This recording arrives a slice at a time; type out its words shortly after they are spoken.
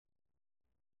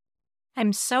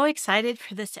I'm so excited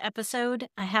for this episode.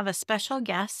 I have a special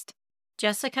guest,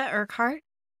 Jessica Urquhart.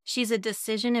 She's a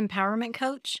decision empowerment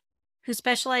coach who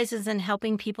specializes in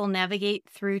helping people navigate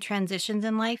through transitions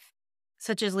in life,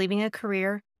 such as leaving a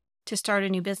career to start a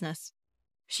new business.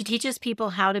 She teaches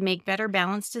people how to make better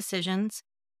balanced decisions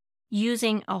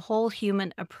using a whole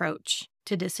human approach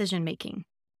to decision making.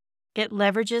 It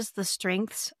leverages the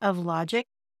strengths of logic,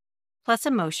 plus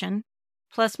emotion,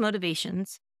 plus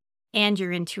motivations, and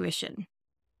your intuition.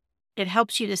 It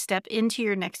helps you to step into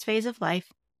your next phase of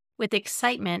life with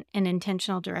excitement and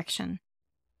intentional direction.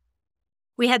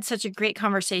 We had such a great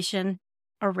conversation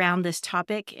around this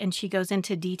topic, and she goes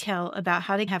into detail about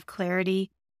how to have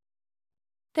clarity.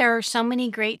 There are so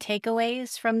many great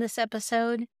takeaways from this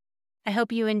episode. I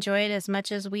hope you enjoy it as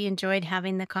much as we enjoyed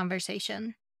having the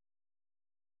conversation.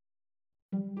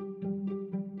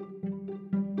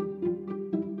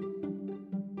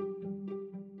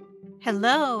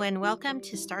 Hello, and welcome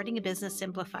to Starting a Business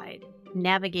Simplified,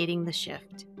 Navigating the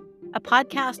Shift, a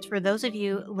podcast for those of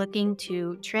you looking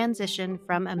to transition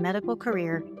from a medical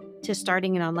career to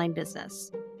starting an online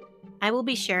business. I will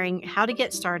be sharing how to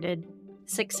get started,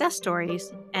 success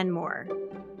stories, and more.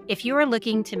 If you are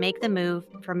looking to make the move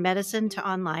from medicine to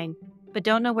online, but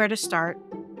don't know where to start,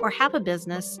 or have a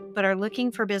business, but are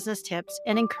looking for business tips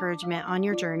and encouragement on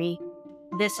your journey,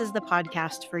 this is the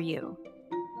podcast for you.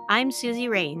 I'm Susie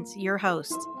Rains, your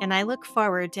host, and I look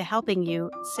forward to helping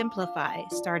you simplify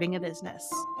starting a business.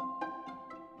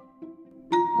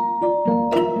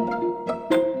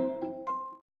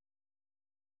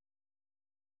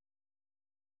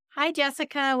 Hi,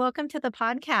 Jessica. Welcome to the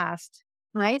podcast.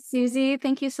 Hi, Susie.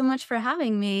 Thank you so much for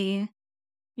having me.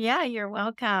 Yeah, you're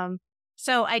welcome.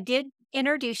 So I did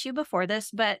introduce you before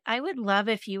this, but I would love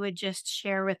if you would just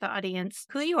share with the audience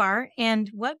who you are and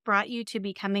what brought you to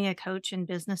becoming a coach and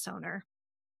business owner.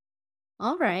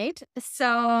 All right.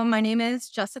 So, my name is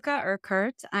Jessica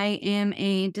Urquhart. I am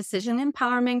a decision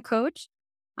empowerment coach.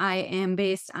 I am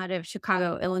based out of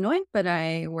Chicago, Illinois, but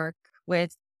I work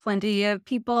with plenty of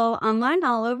people online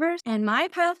all over. And my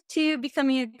path to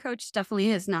becoming a coach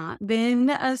definitely has not been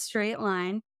a straight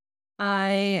line.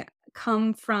 I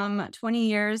come from 20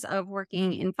 years of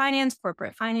working in finance,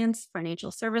 corporate finance,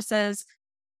 financial services,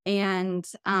 and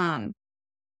that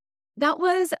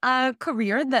was a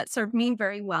career that served me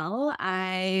very well.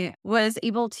 I was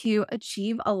able to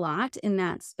achieve a lot in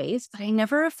that space, but I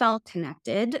never felt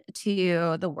connected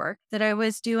to the work that I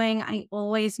was doing. I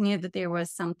always knew that there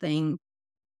was something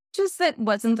just that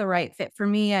wasn't the right fit for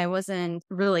me. I wasn't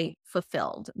really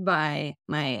fulfilled by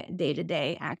my day to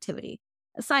day activity.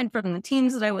 Aside from the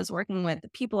teams that I was working with, the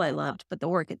people I loved, but the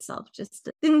work itself just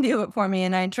didn't do it for me.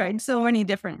 And I tried so many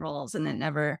different roles and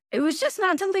it was just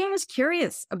not something I was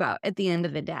curious about at the end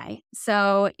of the day.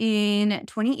 So in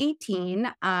 2018,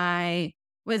 I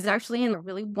was actually in a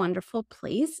really wonderful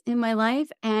place in my life.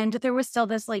 And there was still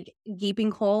this like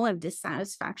gaping hole of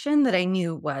dissatisfaction that I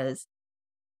knew was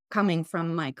coming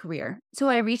from my career. So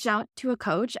I reached out to a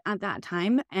coach at that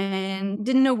time and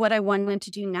didn't know what I wanted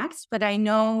to do next, but I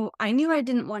knew I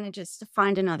didn't want to just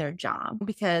find another job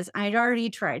because I'd already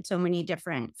tried so many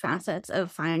different facets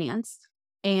of finance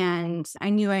and I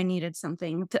knew I needed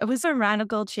something that was a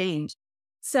radical change.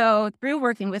 So through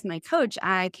working with my coach,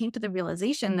 I came to the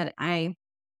realization that I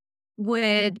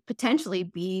would potentially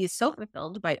be so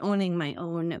fulfilled by owning my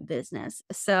own business.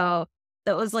 So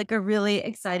that was like a really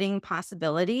exciting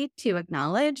possibility to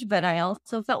acknowledge, but I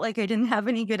also felt like I didn't have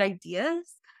any good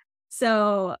ideas.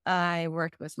 So I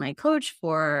worked with my coach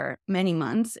for many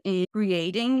months in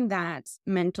creating that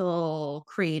mental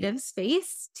creative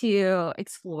space to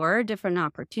explore different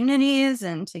opportunities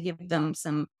and to give them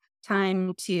some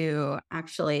time to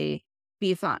actually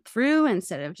be thought through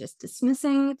instead of just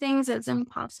dismissing things as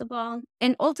impossible.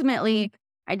 And ultimately,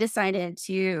 I decided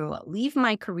to leave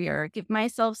my career, give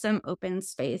myself some open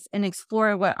space, and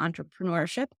explore what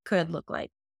entrepreneurship could look like.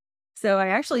 So I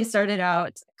actually started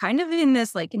out kind of in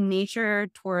this like nature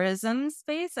tourism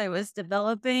space. I was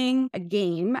developing a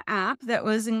game app that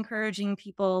was encouraging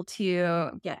people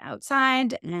to get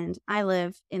outside. And I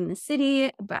live in the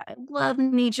city, but I love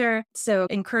nature. So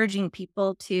encouraging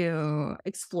people to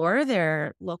explore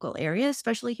their local area,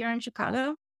 especially here in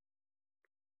Chicago.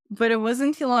 But it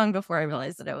wasn't too long before I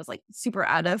realized that I was like super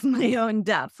out of my own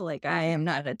depth. Like, I am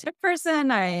not a tech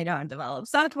person. I don't develop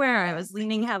software. I was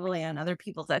leaning heavily on other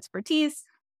people's expertise.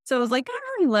 So I was like,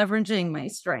 I'm leveraging my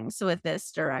strengths with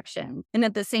this direction. And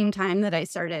at the same time that I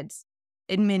started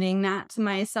admitting that to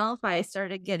myself, I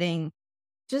started getting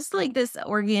just like this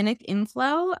organic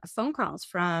inflow of phone calls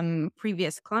from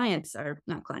previous clients or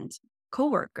not clients,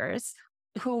 coworkers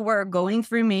who were going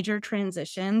through major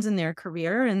transitions in their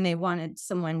career, and they wanted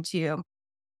someone to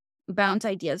bounce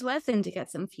ideas with and to get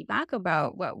some feedback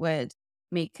about what would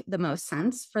make the most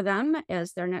sense for them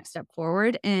as their next step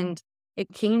forward. And it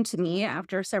came to me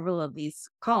after several of these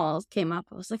calls came up.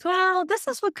 I was like, well, this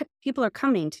is what people are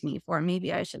coming to me for.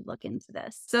 Maybe I should look into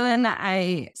this. So then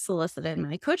I solicited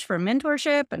my coach for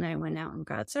mentorship, and I went out and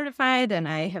got certified. And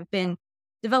I have been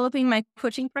developing my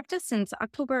coaching practice since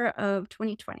October of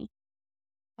 2020.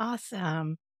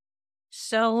 Awesome.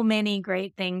 So many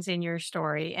great things in your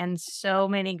story and so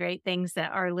many great things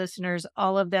that our listeners,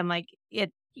 all of them, like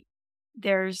it,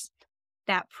 there's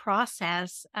that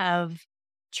process of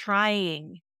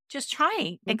trying, just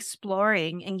trying, Mhm.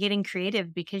 exploring and getting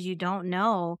creative because you don't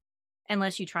know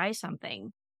unless you try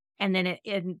something. And then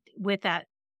with that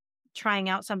trying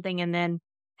out something and then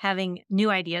having new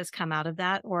ideas come out of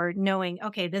that or knowing,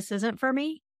 okay, this isn't for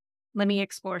me. Let me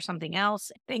explore something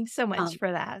else. Thanks so much Um,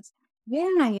 for that.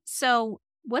 yeah. So,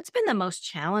 what's been the most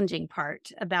challenging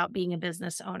part about being a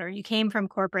business owner? You came from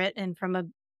corporate and from a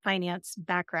finance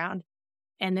background,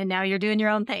 and then now you're doing your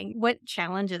own thing. What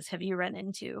challenges have you run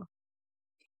into?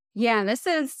 Yeah, this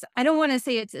is, I don't want to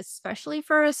say it's especially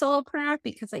for a solopreneur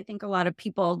because I think a lot of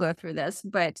people go through this,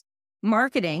 but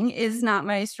marketing is not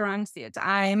my strong suit.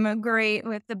 I'm great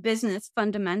with the business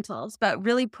fundamentals, but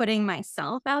really putting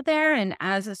myself out there. And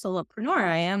as a solopreneur,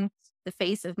 I am the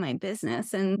face of my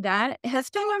business. And that has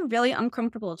been a really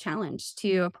uncomfortable challenge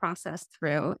to process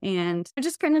through. And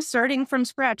just kind of starting from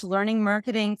scratch, learning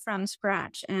marketing from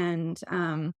scratch, and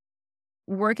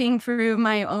working through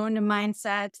my own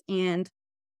mindset and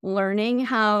learning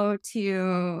how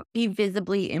to be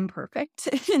visibly imperfect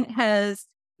has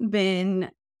been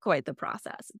quite the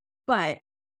process. But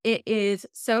it is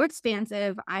so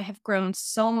expansive. I have grown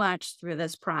so much through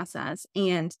this process.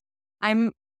 And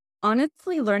I'm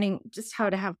honestly learning just how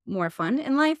to have more fun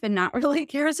in life and not really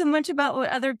care so much about what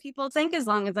other people think as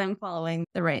long as I'm following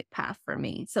the right path for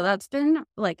me. So that's been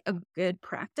like a good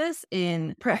practice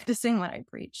in practicing what I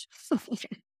preach.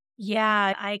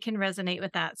 Yeah, I can resonate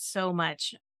with that so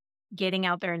much. Getting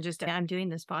out there and just, I'm doing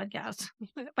this podcast.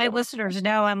 My listeners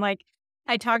know I'm like,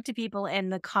 I talk to people,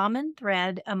 and the common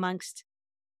thread amongst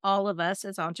all of us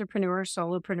as entrepreneurs,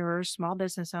 solopreneurs, small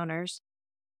business owners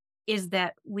is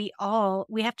that we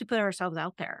have to put ourselves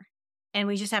out there and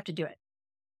we just have to do it.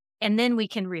 And then we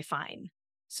can refine.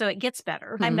 So it gets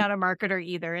better. I'm Mhm. not a marketer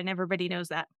either, and everybody knows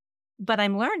that. But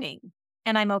I'm learning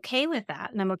and I'm okay with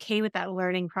that. And I'm okay with that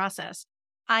learning process.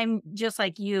 I'm just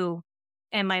like you,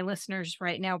 and my listeners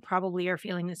right now probably are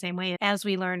feeling the same way. As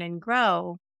we learn and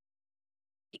grow,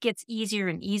 it gets easier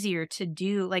and easier to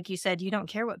do. Like you said, you don't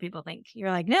care what people think.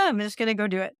 You're like, no, I'm just going to go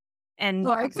do it. And,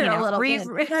 Well, I care a little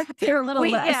bit. I care a little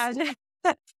we, less.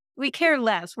 yeah, we care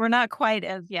less. We're not quite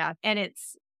as, yeah. And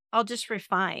I'll just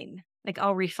refine. Like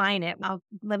I'll refine it.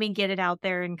 Let me get it out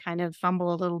there and kind of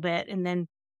fumble a little bit. And then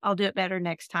I'll do it better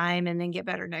next time and then get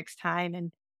better next time.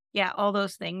 And yeah, all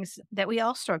those things that we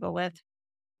all struggle with.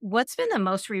 What's been the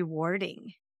most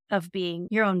rewarding of being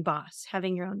your own boss,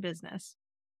 having your own business?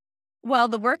 Well,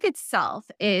 the work itself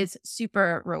is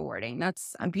super rewarding.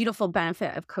 That's a beautiful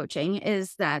benefit of coaching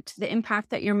is that the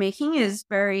impact that you're making is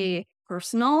very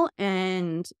personal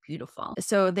and beautiful.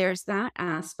 So there's that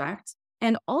aspect.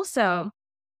 And also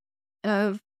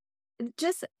of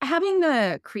just having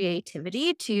the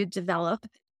creativity to develop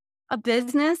a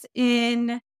business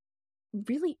in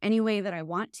really any way that I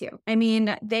want to. I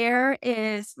mean, there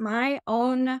is my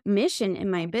own mission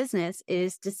in my business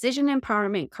is decision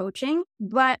empowerment coaching,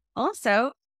 but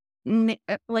also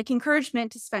like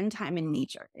encouragement to spend time in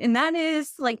nature. And that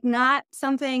is like not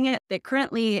something that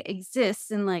currently exists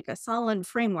in like a solid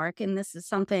framework. And this is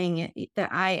something that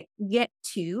I get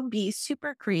to be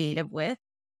super creative with,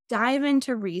 dive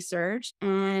into research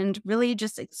and really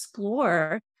just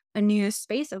explore a new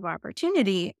space of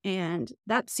opportunity. And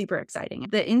that's super exciting.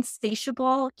 The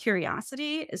insatiable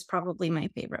curiosity is probably my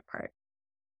favorite part.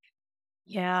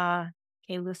 Yeah.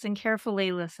 Okay. Listen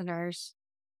carefully, listeners.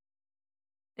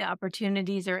 The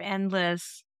opportunities are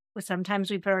endless. But sometimes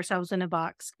we put ourselves in a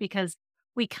box because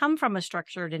we come from a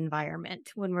structured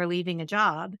environment when we're leaving a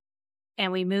job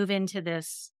and we move into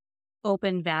this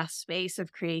open, vast space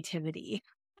of creativity.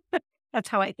 That's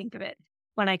how I think of it.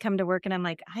 When I come to work and I'm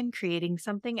like, I'm creating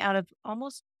something out of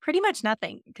almost pretty much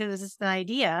nothing because it's the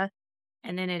idea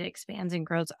and then it expands and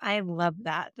grows. I love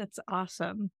that. That's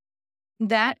awesome.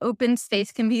 That open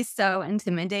space can be so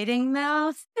intimidating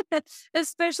though,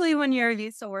 especially when you're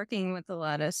used to working with a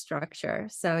lot of structure.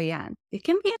 So yeah, it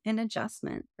can be an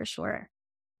adjustment for sure.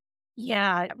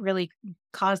 Yeah, it really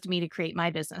caused me to create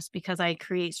my business because I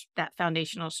create that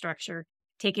foundational structure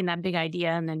taking that big idea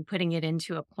and then putting it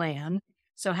into a plan.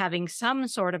 So having some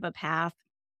sort of a path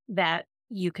that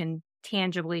you can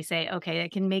tangibly say, okay, I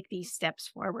can make these steps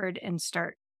forward and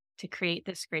start to create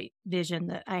this great vision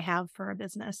that I have for a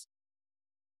business.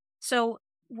 So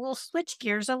we'll switch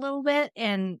gears a little bit.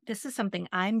 And this is something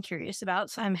I'm curious about.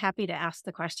 So I'm happy to ask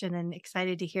the question and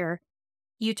excited to hear.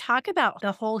 You talk about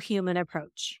the whole human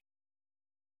approach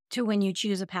to when you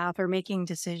choose a path or making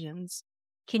decisions.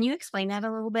 Can you explain that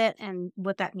a little bit and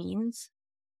what that means?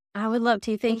 I would love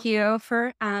to. Thank you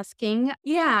for asking.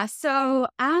 Yeah. So,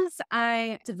 as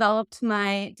I developed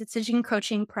my decision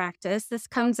coaching practice, this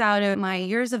comes out of my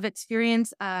years of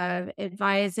experience of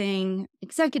advising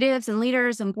executives and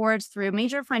leaders and boards through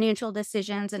major financial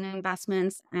decisions and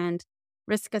investments and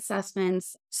risk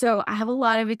assessments. So, I have a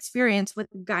lot of experience with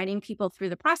guiding people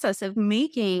through the process of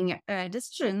making a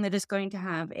decision that is going to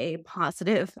have a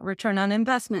positive return on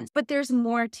investment. But there's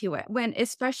more to it when,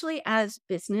 especially as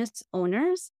business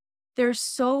owners, there's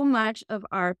so much of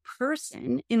our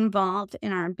person involved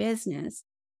in our business.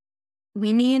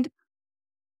 We need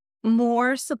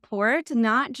more support,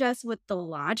 not just with the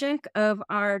logic of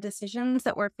our decisions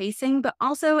that we're facing, but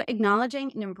also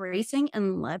acknowledging and embracing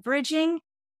and leveraging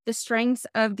the strengths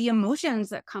of the emotions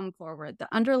that come forward,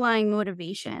 the underlying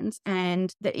motivations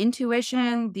and the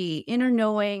intuition, the inner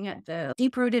knowing, the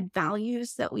deep rooted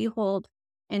values that we hold,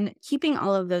 and keeping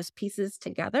all of those pieces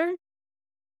together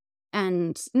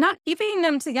and not keeping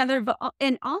them together, but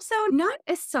and also not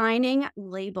assigning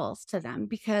labels to them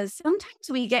because sometimes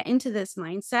we get into this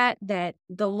mindset that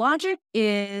the logic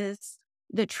is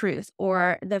the truth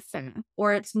or the fact,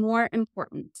 or it's more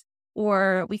important,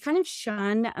 or we kind of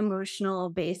shun emotional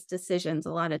based decisions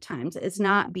a lot of times as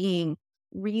not being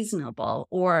reasonable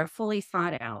or fully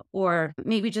thought out, or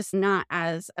maybe just not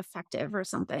as effective or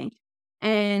something.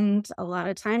 And a lot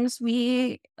of times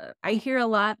I hear a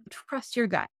lot, trust your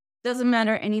gut. Doesn't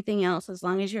matter anything else as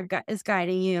long as your gut is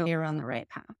guiding you, you're on the right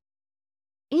path.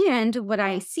 And what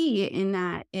I see in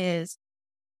that is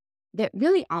that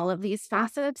really all of these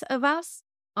facets of us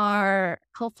are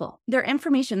helpful. They're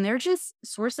information. They're just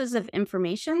sources of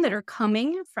information that are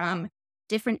coming from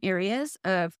different areas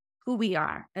of who we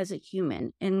are as a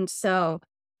human. And so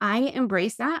I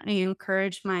embrace that. I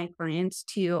encourage my clients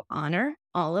to honor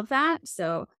all of that.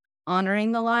 So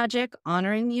honoring the logic,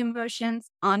 honoring the emotions,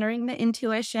 honoring the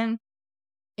intuition,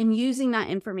 and using that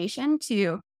information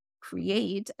to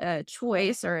create a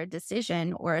choice or a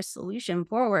decision or a solution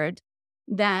forward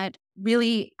that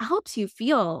really helps you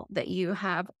feel that you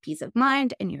have peace of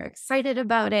mind and you're excited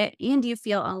about it and you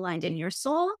feel aligned in your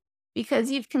soul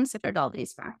because you've considered all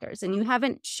these factors and you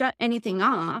haven't shut anything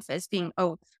off as being,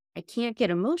 oh, I can't get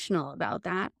emotional about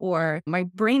that, or my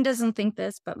brain doesn't think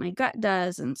this, but my gut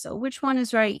does. And so which one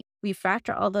is right? We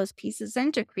factor all those pieces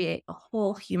in to create a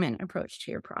whole human approach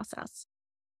to your process.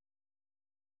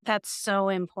 That's so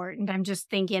important. I'm just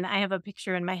thinking, I have a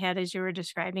picture in my head as you were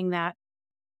describing that.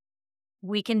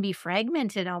 We can be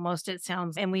fragmented almost, it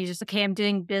sounds. And we just, okay, I'm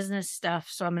doing business stuff.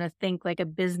 So I'm going to think like a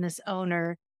business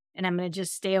owner and I'm going to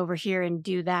just stay over here and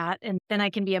do that. And then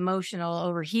I can be emotional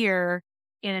over here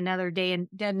in another day and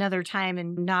another time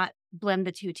and not blend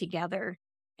the two together.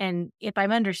 And if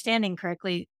I'm understanding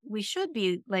correctly, we should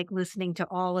be like listening to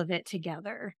all of it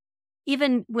together.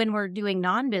 Even when we're doing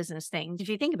non business things, if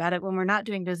you think about it, when we're not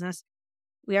doing business,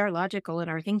 we are logical in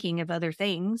our thinking of other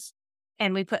things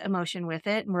and we put emotion with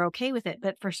it and we're okay with it.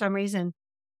 But for some reason,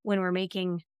 when we're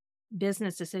making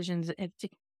business decisions,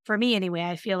 for me anyway,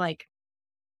 I feel like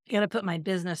I got to put my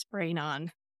business brain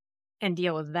on and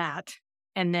deal with that.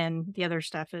 And then the other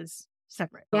stuff is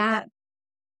separate. Yeah.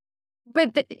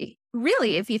 But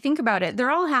really, if you think about it,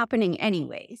 they're all happening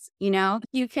anyways. You know,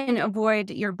 you can avoid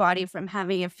your body from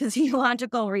having a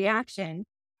physiological reaction.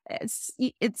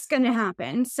 It's going to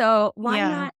happen. So why Yeah.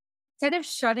 not, instead of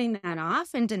shutting that off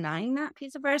and denying that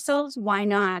piece of ourselves, why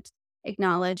not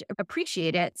acknowledge,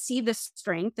 appreciate it, see the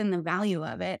strength and the value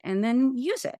of it, and then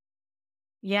use it?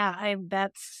 Yeah.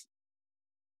 That's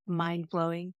mind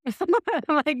blowing.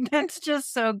 Like, that's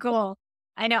just so cool.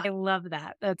 I know. I love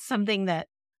that. That's something that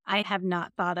I have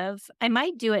not thought of. I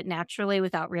might do it naturally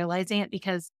without realizing it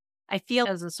because I feel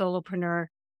as a solopreneur,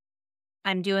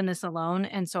 I'm doing this alone.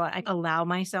 And so I allow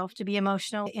myself to be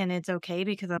emotional and it's okay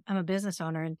because I'm a business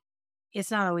owner and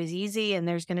it's not always easy and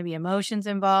there's going to be emotions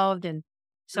involved. And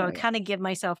so Oh, I yeah. kind of give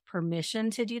myself permission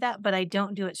to do that, but I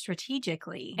don't do it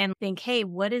strategically and think, hey,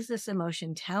 what is this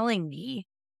emotion telling me?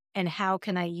 And how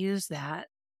can I use that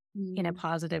in a Mm,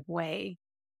 positive way?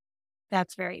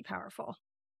 That's very powerful.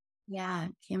 yeah,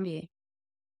 it can be.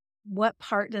 What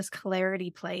part does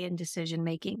clarity play in decision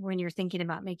making when you're thinking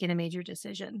about making a major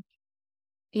decision?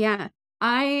 Yeah.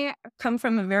 I come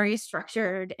from a very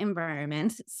structured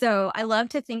environment. So I love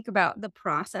to think about the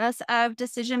process of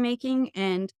decision making.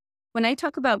 And when I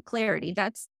talk about clarity,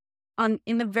 that's on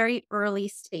in the very early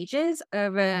stages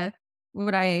of a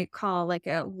what I call like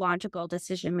a logical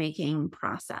decision making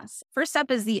process. First step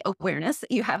is the awareness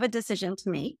that you have a decision to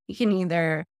make. You can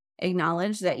either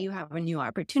acknowledge that you have a new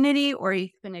opportunity, or you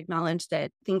can acknowledge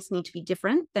that things need to be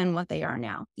different than what they are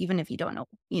now, even if you don't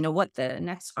know, what the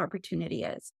next opportunity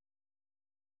is.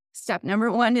 Step number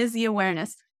one is the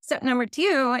awareness. Step number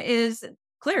two is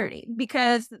clarity,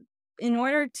 because in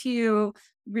order to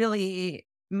really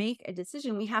make a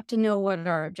decision, we have to know what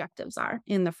our objectives are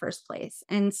in the first place.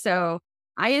 And so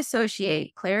I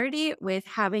associate clarity with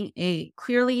having a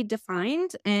clearly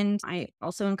defined, and I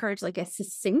also encourage like a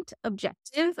succinct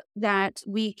objective that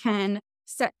we can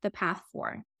set the path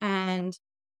for. And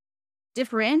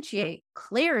differentiate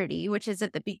clarity, which is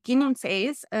at the beginning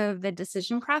phase of the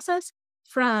decision process,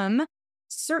 from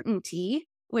certainty,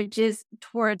 which is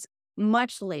towards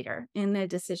much later in the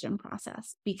decision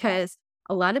process. Because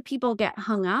a lot of people get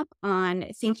hung up on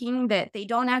thinking that they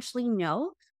don't actually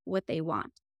know what they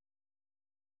want.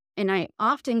 And I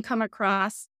often come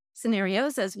across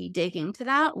scenarios as we dig into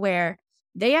that where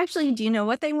they actually do know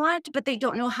what they want, but they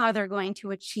don't know how they're going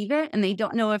to achieve it. And they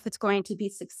don't know if it's going to be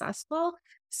successful.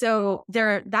 So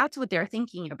that's what they're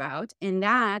thinking about. And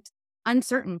that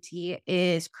uncertainty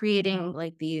is creating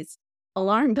like these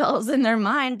alarm bells in their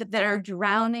mind that are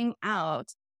drowning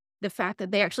out the fact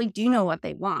that they actually do know what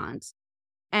they want.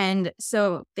 And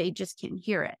so they just can't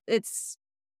hear it. It's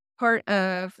part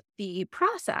of the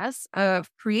process of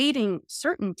creating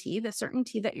certainty, the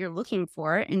certainty that you're looking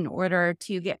for in order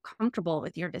to get comfortable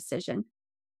with your decision,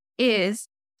 is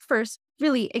first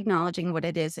really acknowledging what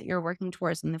it is that you're working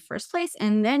towards in the first place.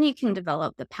 And then you can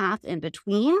develop the path in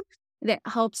between that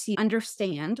helps you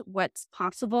understand what's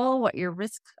possible, what your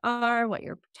risks are, what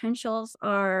your potentials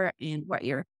are, and what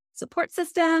your support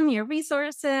system, your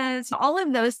resources, all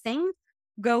of those things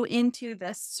go into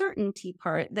the certainty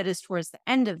part that is towards the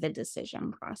end of the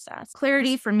decision process.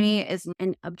 Clarity for me is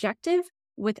an objective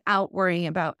without worrying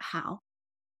about how.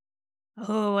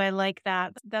 Oh, I like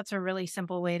that. That's a really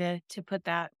simple way to put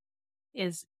that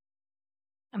is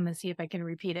I'm going to see if I can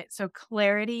repeat it. So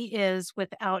clarity is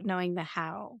without knowing the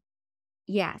how.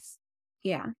 Yes.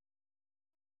 Yeah.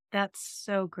 That's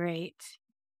so great.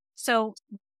 So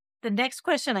the next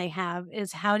question I have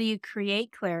is how do you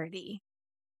create clarity?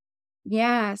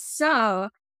 Yeah. So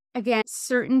again,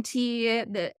 certainty,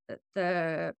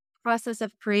 the process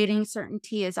of creating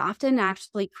certainty is often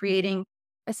actually creating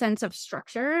a sense of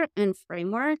structure and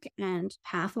framework and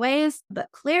pathways.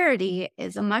 But clarity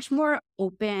is a much more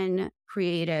open,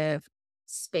 creative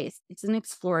space. It's an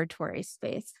exploratory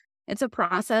space. It's a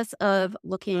process of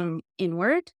looking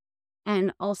inward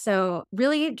and also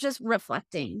really just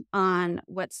reflecting on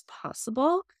what's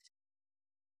possible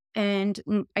and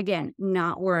again,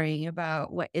 not worrying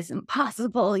about what isn't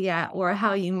possible yet or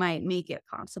how you might make it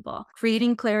possible.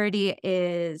 Creating clarity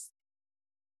is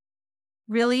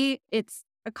really, it's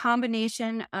a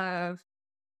combination of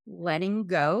letting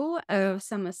go of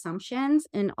some assumptions.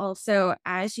 And also,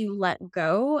 as you let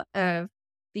go of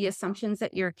the assumptions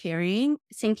that you're carrying,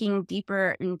 sinking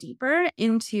deeper and deeper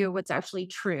into what's actually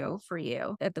true for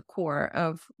you at the core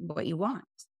of what you want.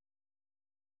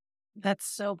 That's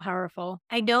so powerful.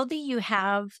 I know that you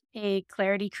have a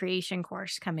clarity creation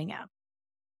course coming up.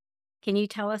 Can you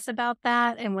tell us about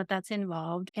that and what that's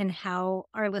involved and how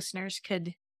our listeners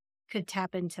could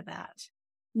tap into that?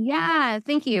 Yeah,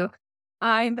 thank you.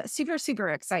 I'm super, super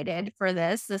excited for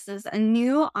this. This is a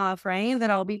new offering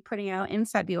that I'll be putting out in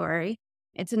February.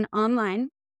 It's an online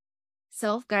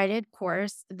self-guided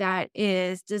course that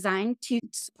is designed to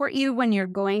support you when you're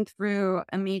going through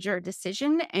a major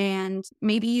decision and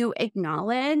maybe you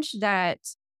acknowledge that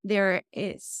there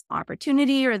is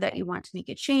opportunity or that you want to make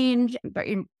a change, but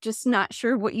you're just not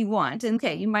sure what you want. And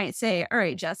okay, you might say, all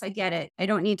right, Jess, I get it. I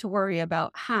don't need to worry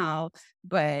about how,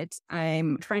 but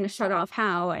I'm trying to shut off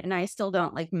how, and I still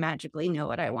don't like magically know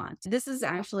what I want. This is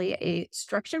actually a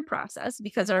structured process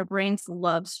because our brains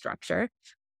love structure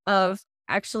of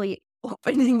actually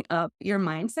opening up your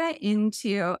mindset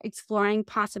into exploring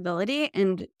possibility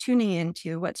and tuning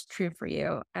into what's true for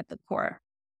you at the core,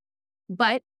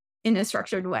 but in a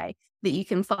structured way that you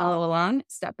can follow along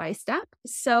step by step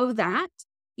so that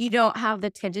you don't have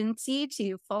the tendency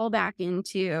to fall back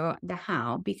into the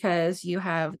how because you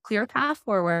have clear path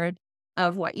forward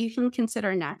of what you can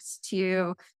consider next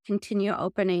to continue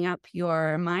opening up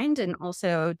your mind and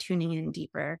also tuning in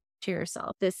deeper to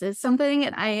yourself. This is something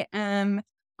that I am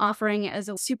offering it as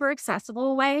a super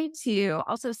accessible way to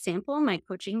also sample my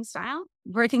coaching style.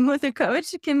 Working with a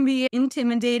coach can be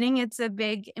intimidating. It's a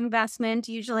big investment,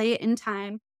 usually in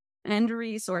time and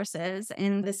resources.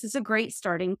 And this is a great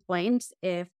starting point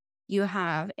if you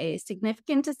have a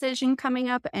significant decision coming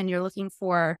up and you're looking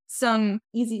for some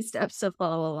easy steps to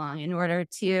follow along in order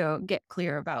to get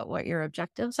clear about what your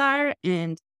objectives are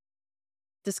and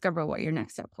discover what your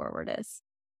next step forward is.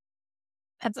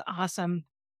 That's awesome.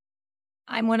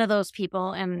 I'm one of those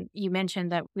people, and you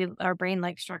mentioned that our brain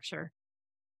likes structure.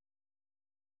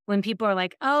 When people are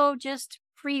like, "Oh, just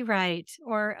free write,"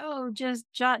 or "Oh, just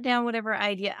jot down whatever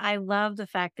idea," I love the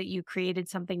fact that you created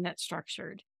something that's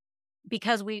structured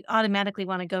because we automatically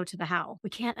want to go to the how. We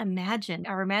can't imagine.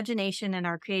 Our imagination and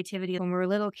our creativity when we're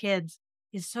little kids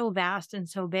is so vast and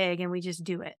so big, and we just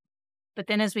do it. But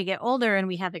then as we get older and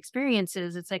we have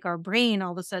experiences, it's like our brain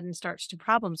all of a sudden starts to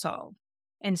problem solve.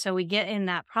 And so we get in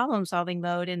that problem solving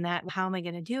mode in that, how am I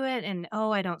going to do it? And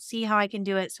oh, I don't see how I can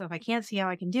do it. So if I can't see how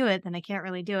I can do it, then I can't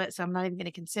really do it. So I'm not even going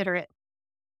to consider it.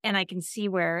 And I can see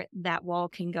where that wall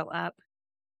can go up.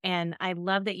 And I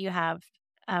love that you have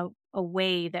a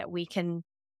way that we can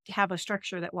have a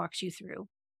structure that walks you through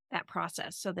that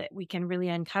process so that we can really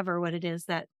uncover what it is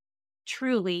that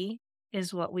truly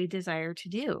is what we desire to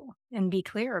do and be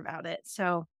clear about it.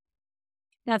 So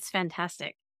that's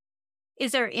fantastic.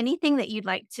 Is there anything that you'd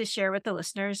like to share with the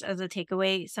listeners as a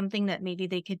takeaway, something that maybe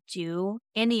they could do,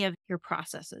 any of your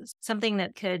processes, something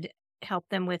that could help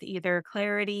them with either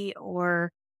clarity or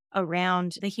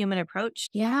around the human approach?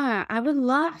 Yeah, I would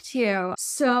love to.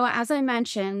 So, as I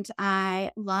mentioned, I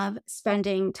love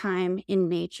spending time in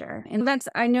nature. And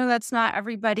I know that's not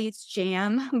everybody's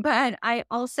jam, but I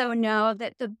also know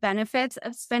that the benefits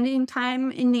of spending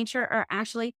time in nature are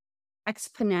actually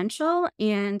exponential.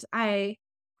 And I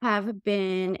have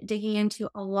been digging into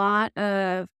a lot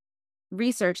of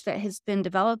research that has been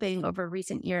developing over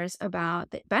recent years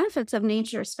about the benefits of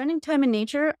nature, spending time in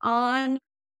nature on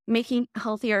making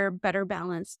healthier, better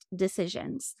balanced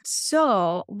decisions.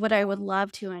 So, what I would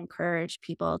love to encourage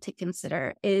people to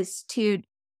consider is to,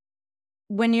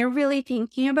 when you're really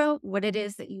thinking about what it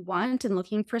is that you want and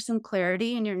looking for some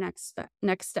clarity in your next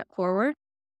step forward,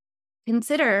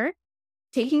 consider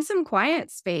taking some quiet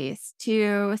space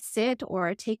to sit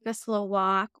or take a slow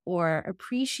walk or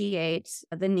appreciate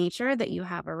the nature that you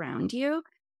have around you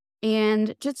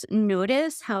and just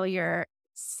notice how your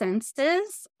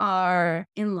senses are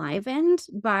enlivened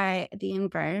by the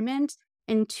environment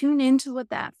and tune into what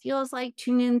that feels like.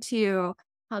 Tune into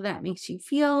how that makes you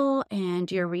feel and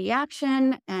your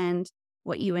reaction and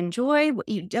what you enjoy, what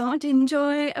you don't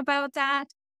enjoy about that.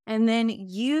 And then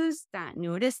use that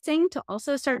noticing to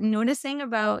also start noticing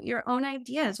about your own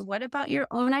ideas. What about your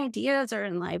own ideas are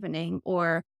enlivening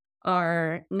or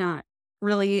are not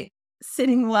really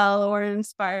sitting well or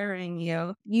inspiring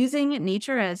you? Using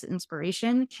nature as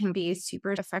inspiration can be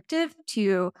super effective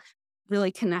to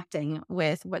really connecting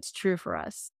with what's true for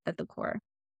us at the core.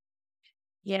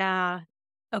 Yeah.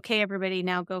 Okay, everybody,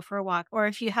 now go for a walk. Or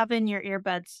if you have in your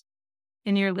earbuds,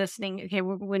 and you're listening, okay,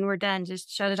 when we're done, just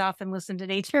shut it off and listen to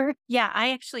nature. Yeah,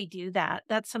 I actually do that.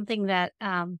 That's something that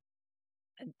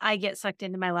I get sucked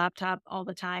into my laptop all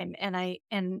the time,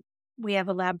 and we have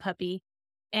a lab puppy,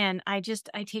 and I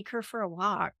take her for a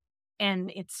walk,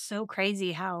 and it's so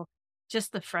crazy how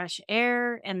just the fresh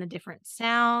air and the different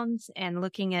sounds and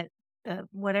looking at the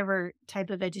whatever type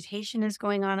of vegetation is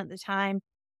going on at the time.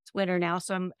 It's winter now,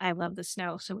 so I love the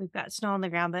snow, so we've got snow on the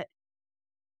ground, but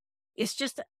it's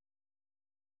just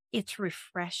it's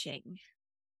refreshing.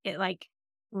 It, like,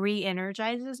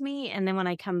 re-energizes me, and then when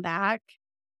I come back,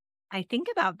 I think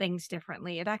about things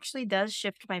differently. It actually does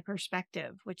shift my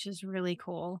perspective, which is really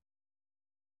cool.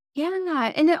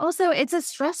 Yeah, and it's a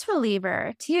stress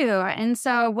reliever too. And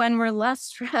so when we're less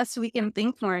stressed, we can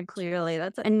think more clearly.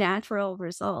 That's a natural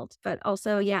result. But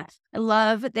also, yeah, I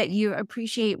love that you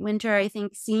appreciate winter. I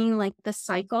think seeing like the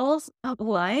cycles of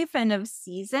life and of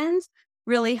seasons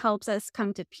really helps us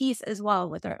come to peace as well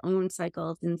with our own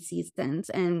cycles and seasons.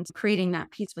 And creating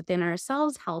that peace within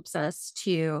ourselves helps us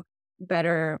to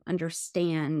better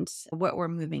understand what we're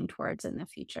moving towards in the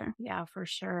future. Yeah, for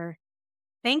sure.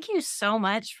 Thank you so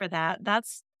much for that.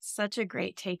 That's such a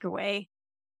great takeaway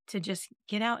to just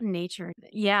get out in nature.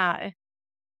 Yeah.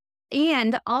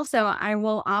 And also, I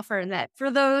will offer that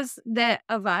for those that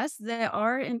of us that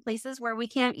are in places where we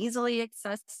can't easily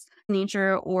access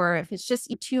nature, or if it's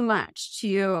just too much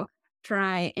to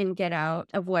try and get out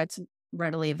of what's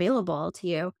readily available to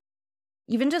you,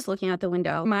 even just looking out the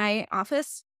window, my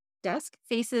office desk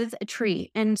faces a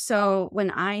tree. And so when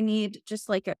I need just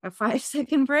like a 5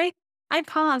 second break, I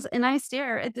pause and I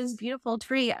stare at this beautiful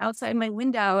tree outside my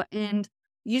window. And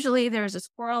usually there's a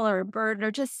squirrel or a bird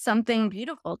or just something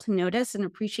beautiful to notice and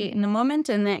appreciate in the moment.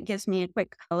 And that gives me a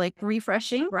quick, like,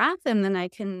 refreshing breath. And then I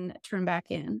can turn back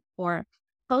in for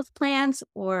health plants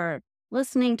or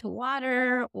listening to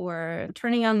water or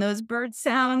turning on those bird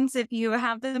sounds. If you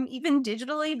have them even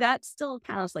digitally, that still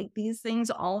counts. Like, these things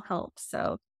all help.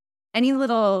 So any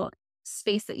little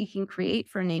space that you can create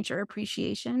for nature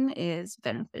appreciation is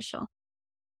beneficial.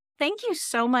 Thank you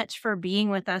so much for being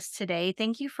with us today.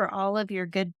 Thank you for all of your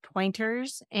good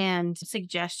pointers and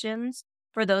suggestions.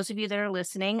 For those of you that are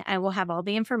listening, I will have all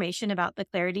the information about the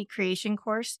Clarity Creation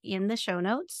course in the show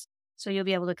notes. So you'll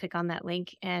be able to click on that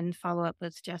link and follow up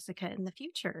with Jessica in the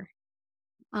future.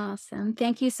 Awesome.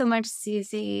 Thank you so much,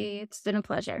 Susie. It's been a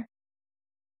pleasure.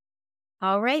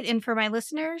 All right. And for my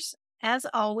listeners, as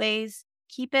always,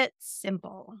 keep it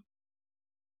simple.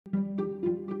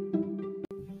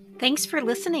 Thanks for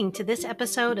listening to this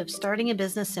episode of Starting a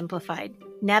Business Simplified,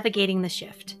 Navigating the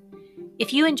Shift.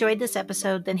 If you enjoyed this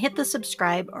episode, then hit the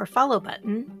subscribe or follow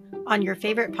button on your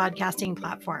favorite podcasting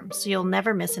platform so you'll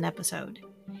never miss an episode.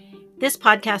 This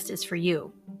podcast is for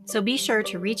you, so be sure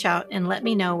to reach out and let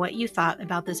me know what you thought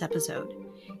about this episode.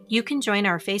 You can join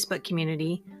our Facebook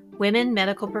community, Women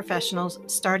Medical Professionals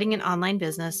Starting an Online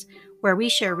Business, where we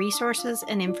share resources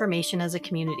and information as a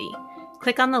community.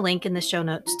 Click on the link in the show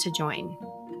notes to join.